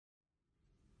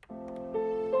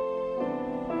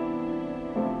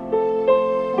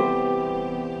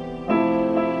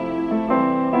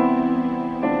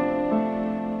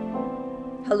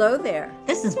Hello there.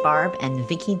 This is Barb and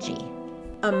Vicky G.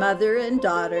 A mother and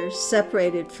daughter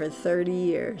separated for 30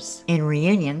 years. In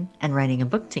reunion and writing a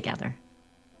book together.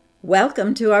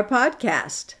 Welcome to our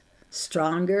podcast,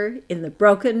 Stronger in the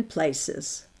Broken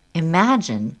Places.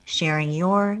 Imagine sharing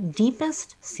your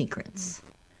deepest secrets.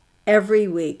 Every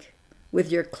week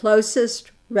with your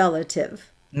closest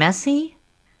relative. Messy?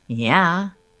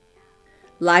 Yeah.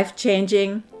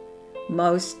 Life-changing?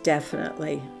 Most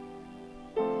definitely.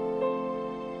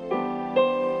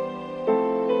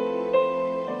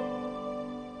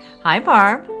 Hi,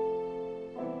 Barb.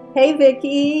 Hey,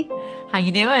 Vicky. How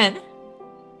you doing?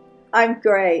 I'm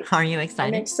great. Are you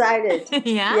excited? I'm excited.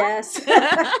 Yeah? Yes.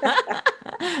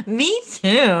 Me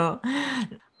too.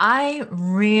 I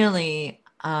really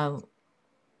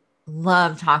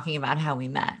love talking about how we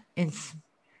met. It's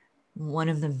one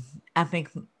of the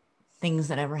epic things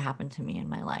that ever happened to me in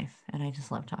my life. And I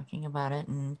just love talking about it.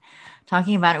 And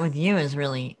talking about it with you is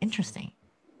really interesting.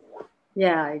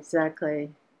 Yeah, exactly.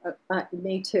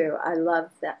 Me too. I love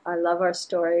that. I love our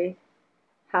story,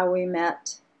 how we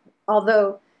met.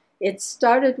 Although it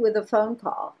started with a phone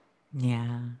call,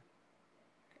 Yeah.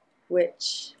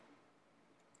 which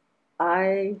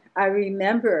I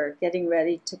remember getting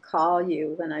ready to call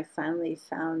you when I finally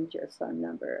found your phone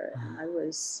number. And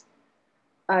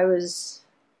I was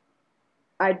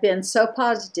I'd been so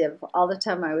positive all the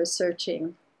time I was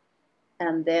searching,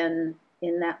 and then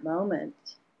in that moment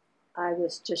I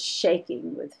was just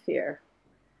shaking with fear.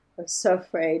 I was so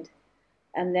afraid.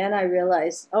 And then I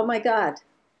realized, oh my God,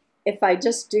 if I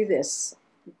just do this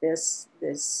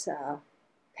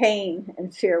pain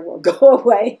and fear will go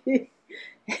away.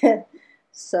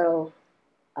 So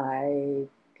I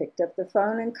picked up the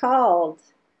phone and called,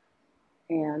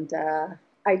 and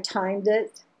I timed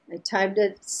it. I timed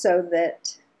it so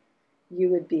that you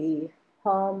would be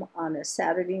home on a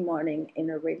Saturday morning in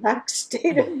a relaxed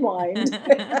state of mind.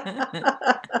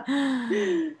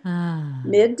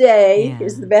 Midday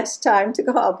is the best time to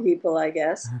call people, I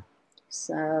guess.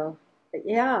 So,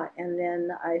 yeah, and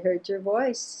then I heard your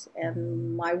voice,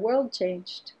 and my world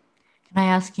changed. Can I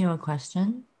ask you a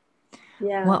question?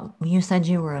 Yeah. What you said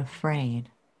you were afraid.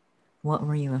 What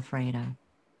were you afraid of?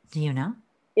 Do you know?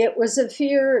 It was a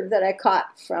fear that I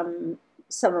caught from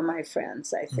some of my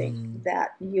friends, I think,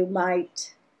 that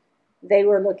they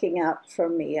were looking out for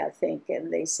me, I think,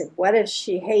 and they said, what if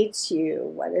she hates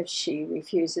you? What if she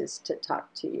refuses to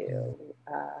talk to you?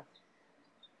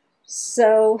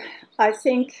 So I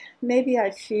think maybe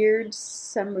I feared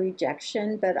some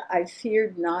rejection, but I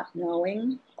feared not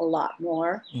knowing a lot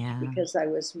more because I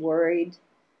was worried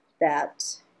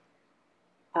that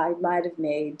I might have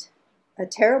made a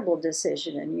terrible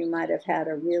decision and you might have had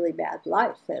a really bad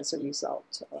life as a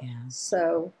result.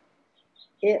 So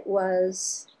it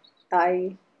was,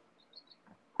 I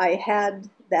had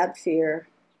that fear,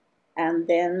 and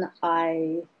then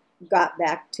I got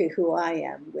back to who I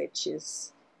am, which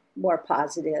is more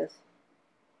positive,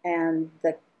 and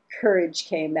the courage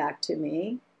came back to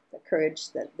me, the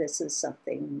courage that this is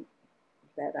something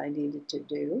that I needed to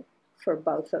do for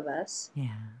both of us.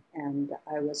 Yeah. And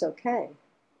I was okay.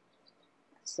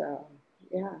 So,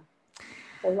 yeah,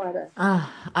 a lot of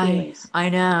feelings. I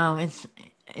know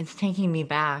it's taking me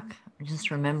back.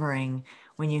 Just remembering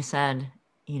when you said,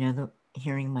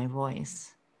 hearing my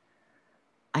voice,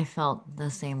 I felt the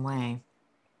same way.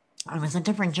 It was a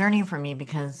different journey for me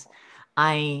because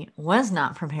I was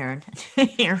not prepared to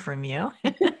hear from you.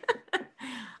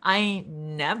 I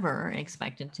never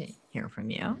expected to hear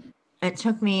from you. It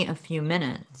took me a few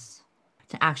minutes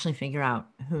to actually figure out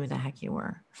who the heck you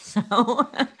were. So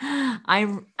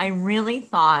I really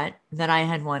thought that I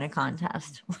had won a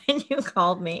contest when you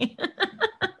called me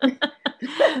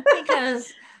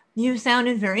because you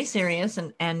sounded very serious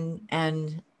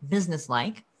and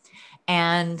businesslike.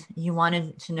 And you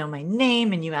wanted to know my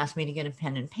name, and you asked me to get a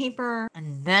pen and paper.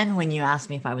 And then when you asked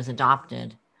me if I was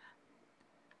adopted,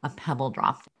 a pebble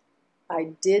dropped.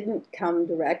 I didn't come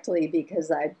directly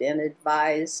because I'd been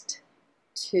advised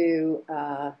to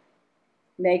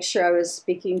make sure I was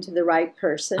speaking to the right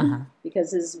person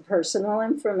because it's personal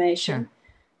information. Sure.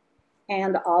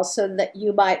 And also that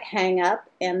you might hang up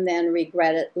and then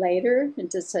regret it later and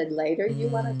just said later you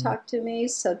want to talk to me.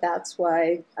 So that's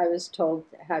why I was told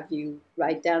to have you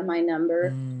write down my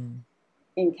number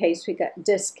in case we got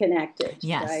disconnected.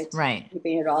 Yes, right.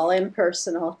 Keeping it all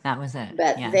impersonal. That was it.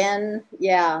 But then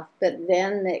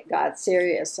it got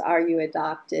serious. Are you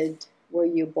adopted? Were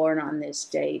you born on this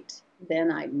date?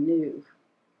 Then I knew.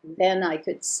 Then I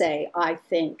could say, I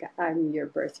think I'm your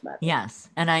birth mother. Yes.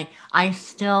 And I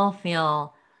still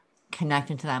feel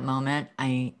connected to that moment.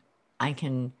 I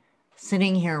can,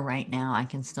 sitting here right now, I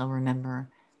can still remember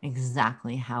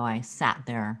exactly how I sat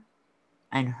there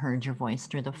and heard your voice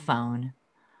through the phone.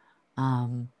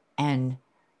 And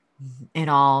it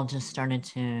all just started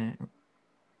to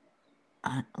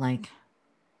like,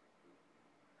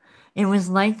 it was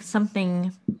like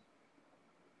something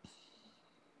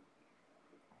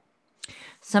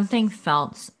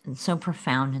felt so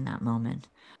profound in that moment.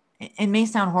 It may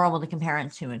sound horrible to compare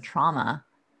it to a trauma,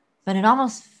 but it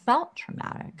almost felt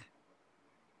traumatic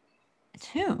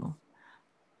too.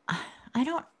 I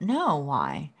don't know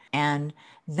why. And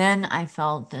then I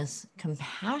felt this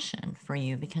compassion for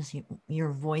you because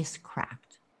your voice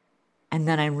cracked. And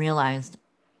then I realized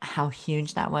how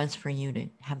huge that was for you to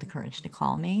have the courage to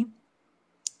call me.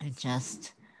 It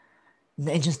just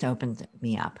opened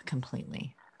me up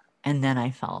completely. And then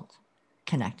I felt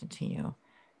connected to you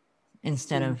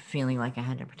instead of feeling like I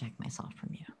had to protect myself from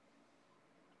you.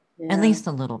 Yeah. At least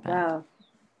a little bit. Wow.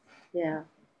 Yeah.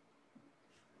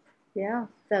 Yeah,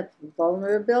 that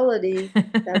vulnerability.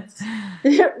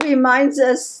 It reminds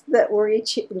us that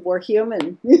we're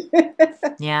human.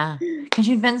 Yeah, because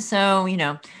you've been so,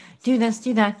 do this,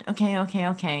 do that.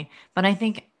 Okay. But I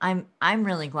think I'm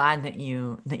really glad that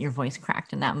your voice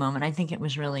cracked in that moment. I think it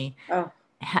was really,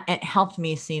 it helped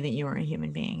me see that you were a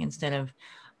human being instead of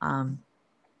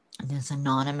this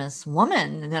anonymous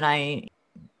woman that I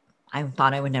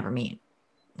thought I would never meet,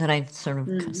 that I sort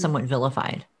of somewhat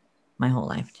vilified my whole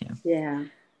life too. Yeah.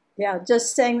 Yeah,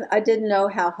 just saying, I didn't know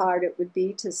how hard it would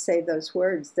be to say those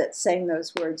words, that saying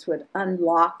those words would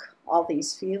unlock all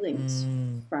these feelings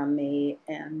from me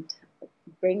and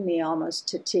bring me almost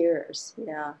to tears.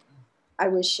 Yeah. I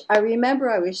remember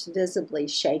I was visibly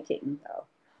shaking though.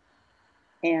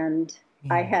 And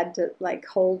I had to like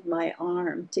hold my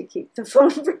arm to keep the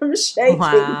phone from shaking.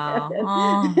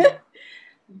 Wow.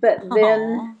 But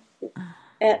then,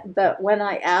 but when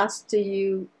I asked, do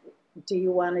you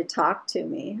want to talk to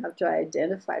me after I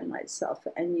identified myself?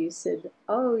 And you said,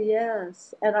 oh,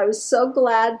 yes. And I was so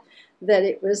glad that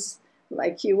it was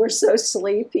like you were so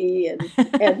sleepy and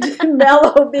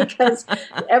mellow, because I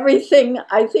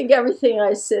think everything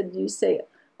I said, you say,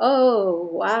 oh,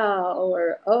 wow,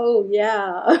 or oh,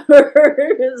 yeah.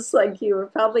 It's like you were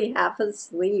probably half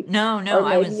asleep. No, or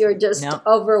maybe you're just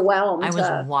overwhelmed. I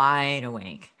was wide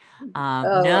awake.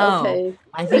 Okay.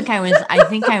 I think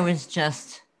I was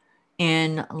just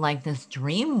in like this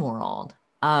dream world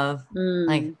of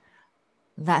like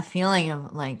that feeling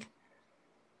of like,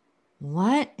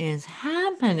 what is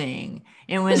happening?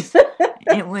 It was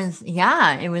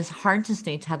hard to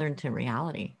stay tethered to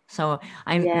reality. So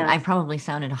I probably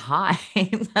sounded high,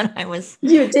 but I was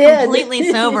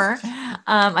completely sober.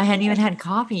 I hadn't even had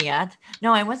coffee yet.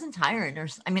 No, I wasn't tired,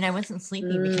 I wasn't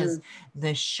sleepy because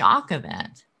the shock of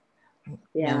it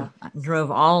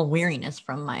drove all weariness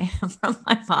from my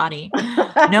body.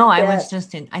 No, I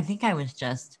think I was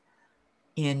just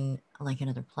in like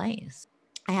another place.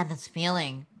 I had this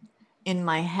feeling in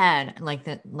my head, like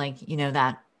that,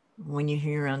 that when you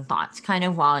hear your own thoughts kind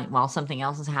of while something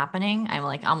else is happening. I'm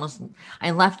like,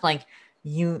 I left like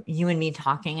you and me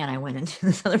talking, and I went into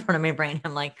this other part of my brain.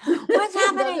 I'm like, what's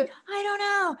happening?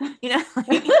 I don't know.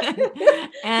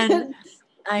 And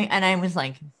I was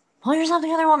like, pull yourself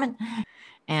together, woman.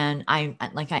 And I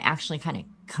actually kind of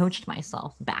coached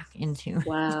myself back into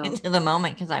the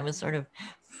moment, because I was sort of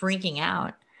freaking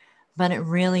out. But it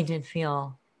really did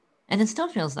feel, and it still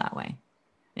feels that way.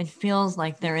 It feels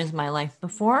like there is my life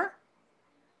before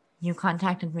you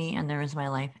contacted me, and there is my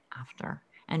life after.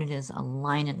 And it is a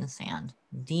line in the sand,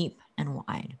 deep and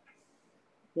wide.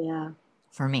 Yeah.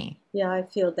 For me. Yeah, I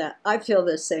feel that. I feel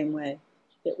the same way.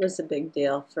 It was a big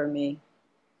deal for me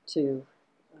to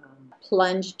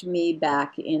plunged me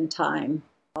back in time.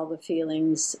 All the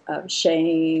feelings of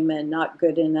shame and not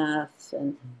good enough,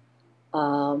 and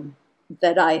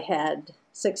that I had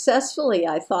successfully,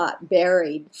 I thought,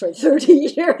 buried for 30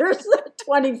 years,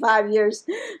 25 years.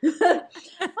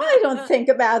 I don't think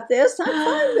about this. I'm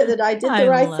fine with it. I did the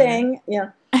right thing.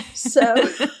 Yeah. So.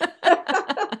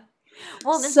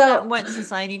 Well, isn't that what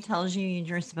society tells you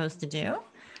you're supposed to do?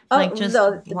 Like just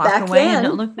walk away and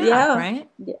don't look back, right?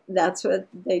 That's what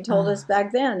they told us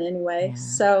back then anyway. Yeah.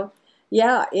 So,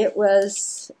 yeah,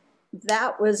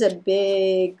 that was a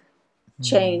big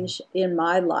change in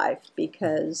my life,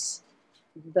 because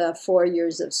the 4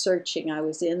 years of searching, I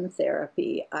was in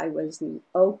therapy, I was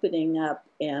opening up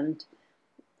and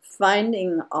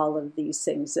finding all of these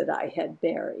things that I had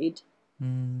buried.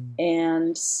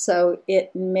 And so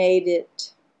it made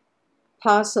it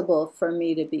possible for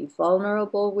me to be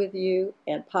vulnerable with you,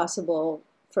 and possible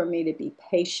for me to be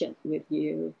patient with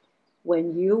you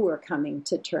when you were coming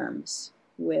to terms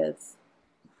with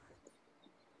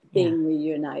being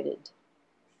reunited.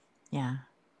 Yeah.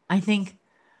 I think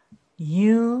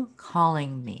you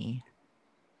calling me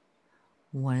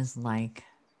was like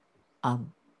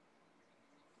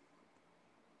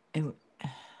it,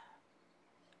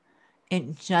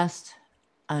 it just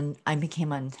I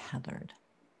became untethered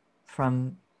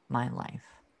from my life.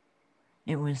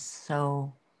 It was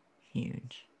so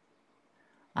huge.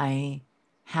 I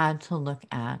had to look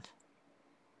at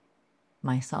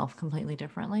myself completely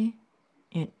differently.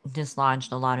 It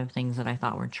dislodged a lot of things that I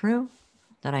thought were true,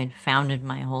 that I'd founded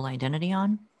my whole identity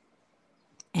on.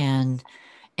 And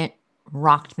it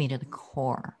rocked me to the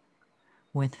core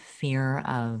with fear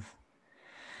of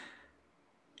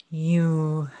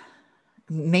you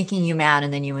making you mad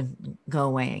and then you would go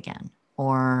away again,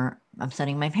 or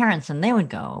upsetting my parents and they would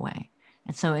go away.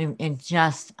 And so it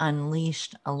just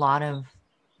unleashed a lot of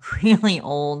really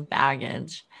old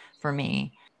baggage for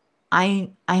me.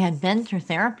 I had been through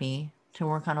therapy to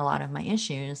work on a lot of my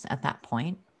issues at that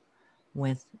point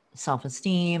with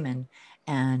self-esteem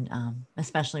and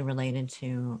especially related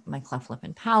to my cleft lip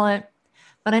and palate.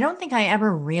 But I don't think I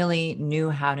ever really knew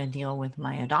how to deal with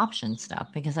my adoption stuff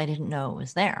because I didn't know it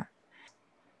was there.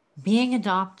 Being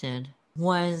adopted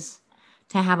was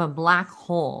to have a black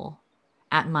hole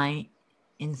at my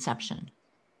inception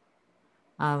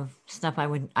of stuff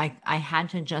I had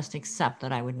to just accept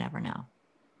that I would never know.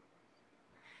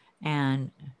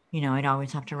 And, I'd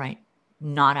always have to write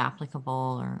not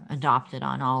applicable or adopted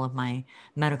on all of my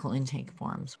medical intake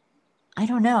forms. I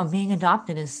don't know. Being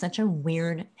adopted is such a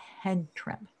weird head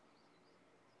trip.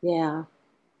 Yeah.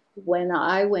 When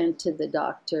I went to the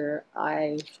doctor,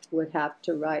 I would have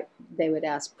to write, they would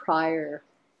ask prior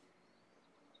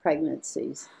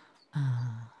pregnancies.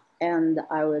 And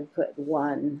I would put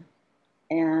one.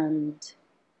 And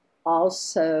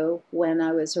also, when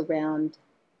I was around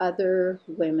other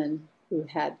women who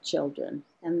had children,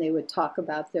 and they would talk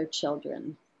about their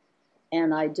children,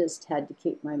 and I just had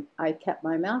to I kept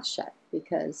my mouth shut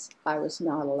because I was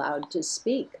not allowed to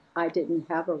speak. I didn't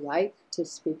have a right to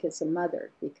speak as a mother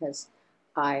because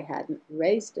I hadn't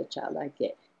raised a child. I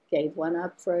gave one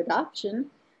up for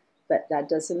adoption, but that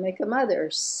doesn't make a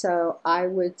mother. So I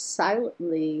would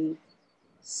silently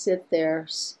sit there,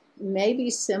 maybe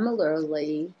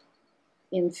similarly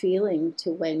in feeling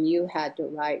to when you had to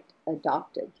write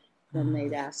adopted when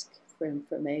they'd ask for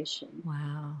information.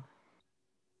 Wow.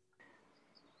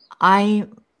 I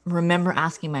remember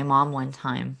asking my mom one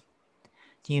time,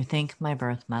 do you think my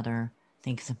birth mother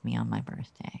thinks of me on my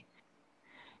birthday?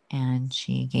 And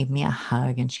she gave me a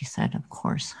hug and she said, of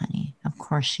course, honey, of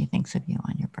course she thinks of you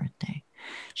on your birthday.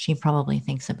 She probably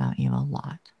thinks about you a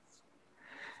lot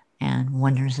and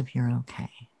wonders if you're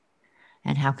okay.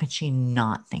 And how could she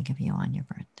not think of you on your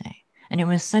birthday? And it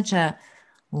was such a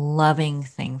loving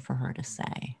thing for her to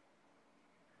say.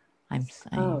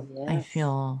 I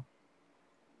feel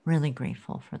really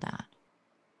grateful for that.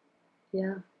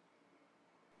 Yeah.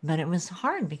 But it was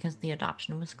hard because the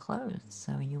adoption was closed.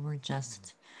 So you were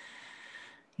just,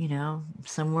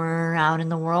 somewhere out in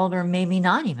the world, or maybe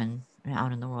not even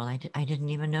out in the world. I didn't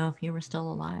even know if you were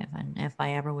still alive and if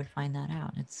I ever would find that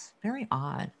out. It's very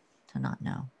odd to not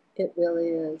know. It really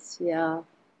is, yeah.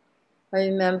 I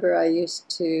remember I used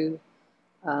to,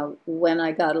 when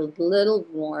I got a little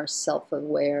more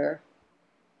self-aware,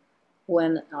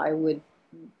 when I would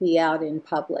be out in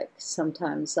public,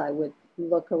 sometimes I would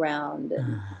look around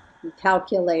and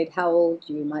calculate how old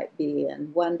you might be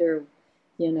and wonder,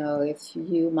 if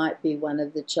you might be one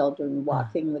of the children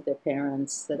walking with their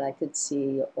parents that I could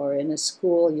see, or in a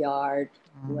schoolyard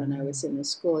when I was in a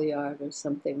schoolyard or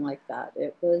something like that.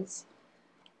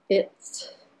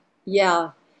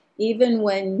 Yeah, even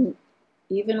when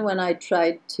I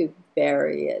tried to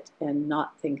bury it and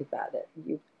not think about it,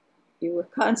 you were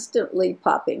constantly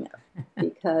popping up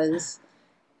because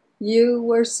you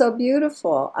were so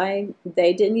beautiful.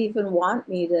 They didn't even want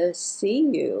me to see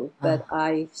you, but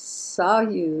I saw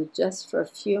you just for a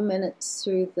few minutes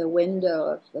through the window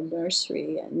of the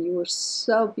nursery, and you were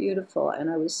so beautiful, and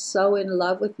I was so in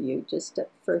love with you just at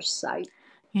first sight.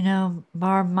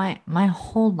 Barb, my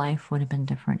whole life would have been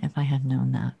different if I had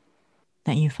known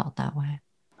that you felt that way.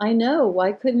 I know.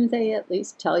 Why couldn't they at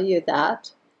least tell you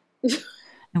that? It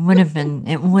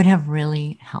would have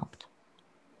really helped.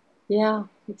 Yeah,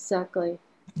 exactly.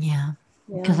 Yeah.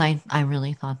 Because I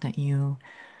really thought that you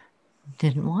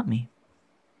didn't want me.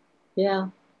 Yeah.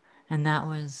 And that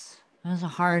was a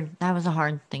hard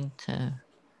thing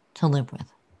to live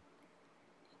with.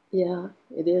 Yeah,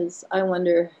 it is. I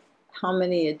wonder how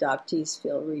many adoptees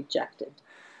feel rejected.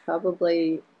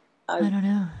 Probably, I don't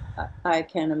know. I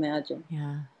can't imagine.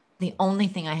 Yeah. The only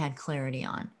thing I had clarity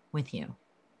on with you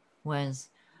was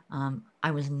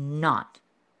I was not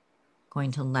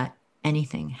going to let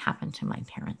anything happen to my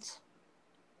parents.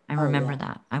 I remember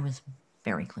that. I was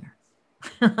very clear.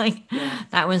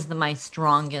 That was my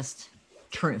strongest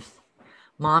truth.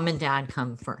 Mom and dad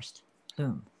come first.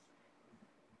 Boom.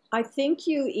 I think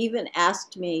you even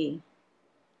asked me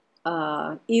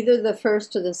either the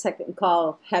first or the second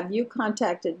call, have you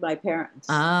contacted my parents?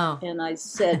 Oh. And I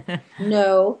said,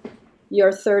 no,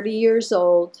 you're 30 years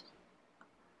old.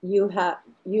 You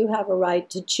have a right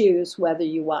to choose whether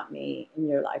you want me in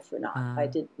your life or not. I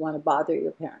didn't want to bother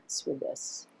your parents with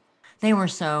this. They were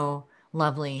so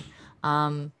lovely.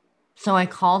 So I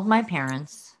called my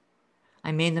parents.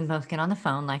 I made them both get on the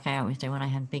phone like I always do when I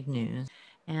had big news.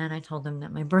 And I told them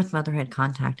that my birth mother had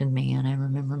contacted me. And I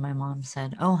remember my mom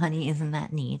said, oh, honey, isn't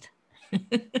that neat?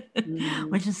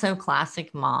 Which is so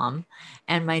classic mom.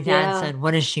 And my dad said,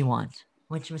 what does she want?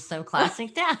 Which was so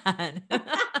classic dad.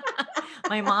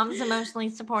 My mom's emotionally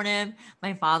supportive.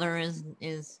 My father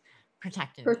is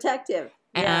protective.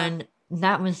 And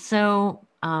that was so,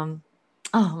 oh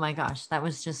my gosh, that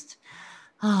was just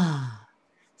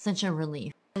such a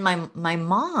relief. My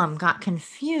mom got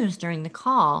confused during the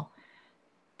call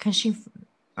because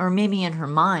or maybe in her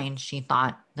mind, she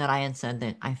thought that I had said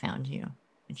that I found you.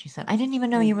 And she said, I didn't even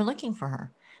know you were looking for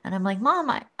her. And I'm like,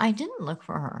 Mom, I didn't look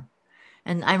for her.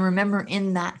 And I remember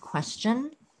in that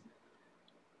question,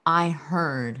 I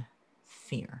heard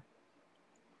fear.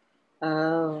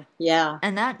 Oh, yeah.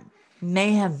 And that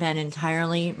may have been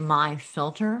entirely my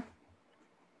filter,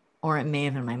 or it may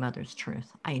have been my mother's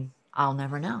truth. I'll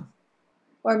never know.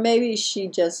 Or maybe she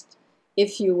just,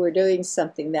 if you were doing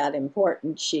something that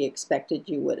important, she expected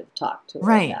you would have talked to her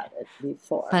about it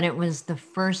before. But it was the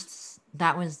first,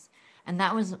 that was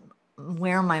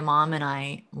where my mom and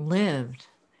I lived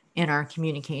in our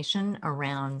communication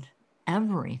around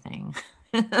everything,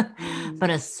 but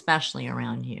especially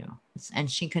around you. And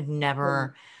she could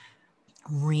never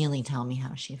really tell me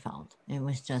how she felt. It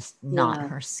was just not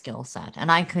her skill set. And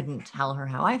I couldn't tell her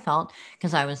how I felt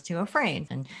because I was too afraid.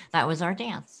 And that was our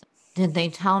dance. Did they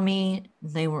tell me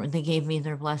they gave me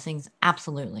their blessings?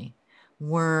 Absolutely.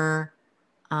 Were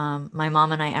my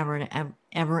mom and I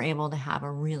ever able to have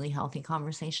a really healthy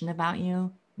conversation about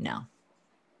you? No.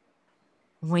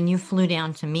 When you flew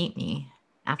down to meet me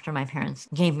after my parents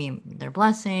gave me their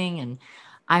blessing, and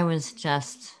I was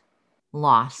just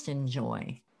lost in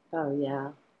joy. Oh, yeah.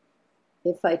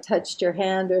 If I touched your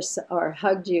hand or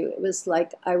hugged you, it was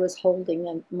like I was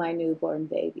holding my newborn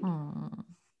baby.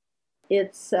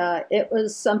 It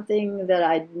was something that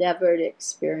I'd never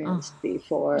experienced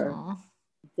before.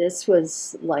 This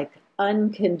was like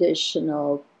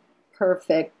unconditional,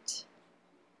 perfect,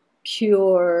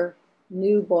 pure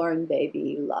newborn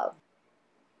baby love.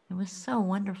 It was so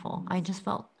wonderful. I just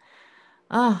felt,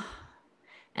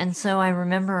 and so I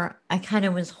remember I kind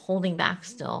of was holding back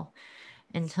still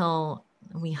until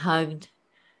we hugged.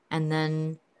 And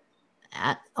then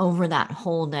over that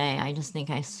whole day, I just think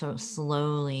I so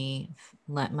slowly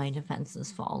let my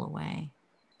defenses fall away.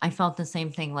 I felt the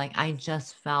same thing. Like I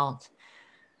just felt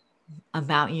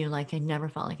about you like I never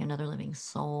felt like another living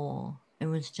soul. It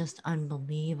was just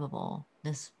unbelievable.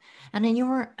 And then you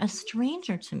were a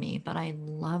stranger to me, but I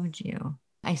loved you.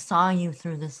 I saw you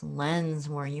through this lens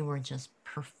where you were just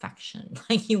perfection.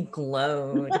 Like you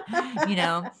glowed,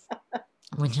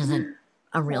 which isn't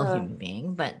a real human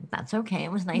being, but that's okay.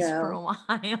 It was nice for a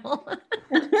while.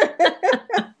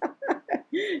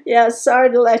 Yeah,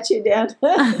 sorry to let you down.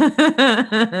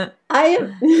 I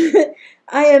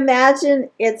imagine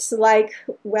it's like,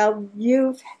 well,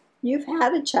 you've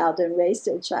had a child and raised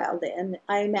a child, and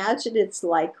I imagine it's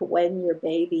like when your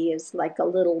baby is like a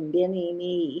little mini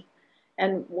me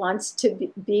and wants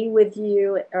to be with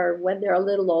you, or when they're a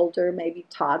little older, maybe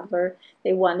toddler,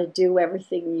 they want to do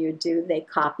everything you do. They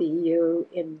copy you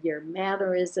in your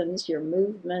mannerisms, your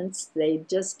movements. They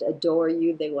just adore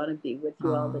you. They want to be with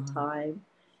you all the time.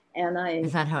 And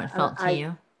is that how it felt to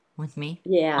you with me?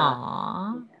 Yeah.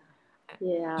 Aww.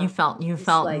 Yeah. You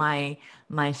felt like,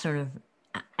 my sort of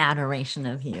adoration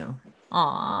of you.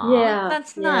 Aww. Yeah.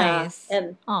 That's nice.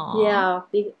 And aww.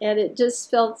 And it just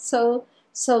felt so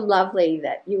lovely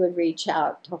that you would reach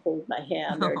out to hold my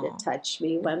hand or to touch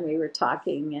me when we were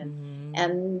talking,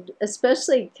 and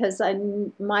especially because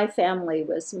my family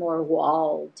was more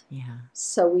walled,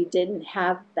 so we didn't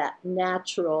have that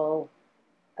natural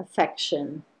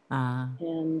affection,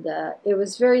 and it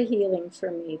was very healing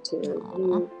for me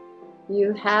too.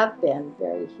 You have been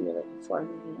very healing for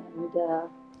me, and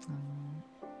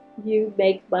you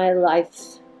make my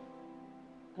life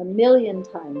a million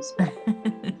times better.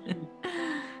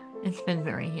 It's been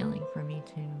very healing for me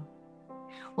too.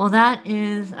 Well, that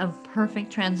is a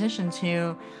perfect transition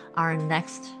to our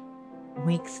next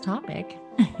week's topic.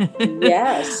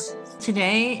 Yes.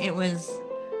 Today it was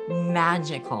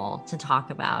magical to talk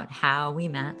about how we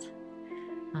met.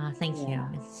 Thank you.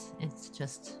 It's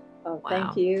just wow.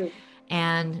 Thank you.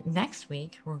 And next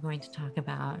week we're going to talk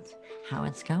about how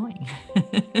it's going.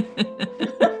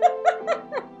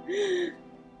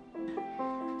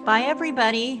 Bye,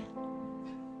 everybody.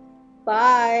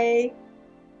 Bye.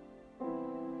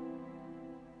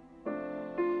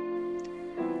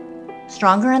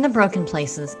 Stronger in the Broken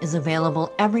Places is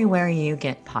available everywhere you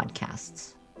get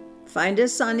podcasts. Find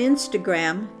us on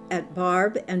Instagram at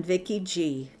Barb and Vicky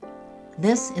G.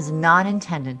 This is not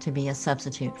intended to be a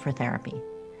substitute for therapy.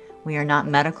 We are not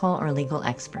medical or legal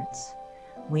experts.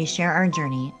 We share our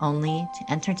journey only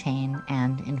to entertain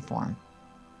and inform.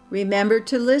 Remember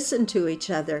to listen to each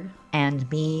other. And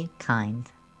be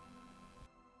kind.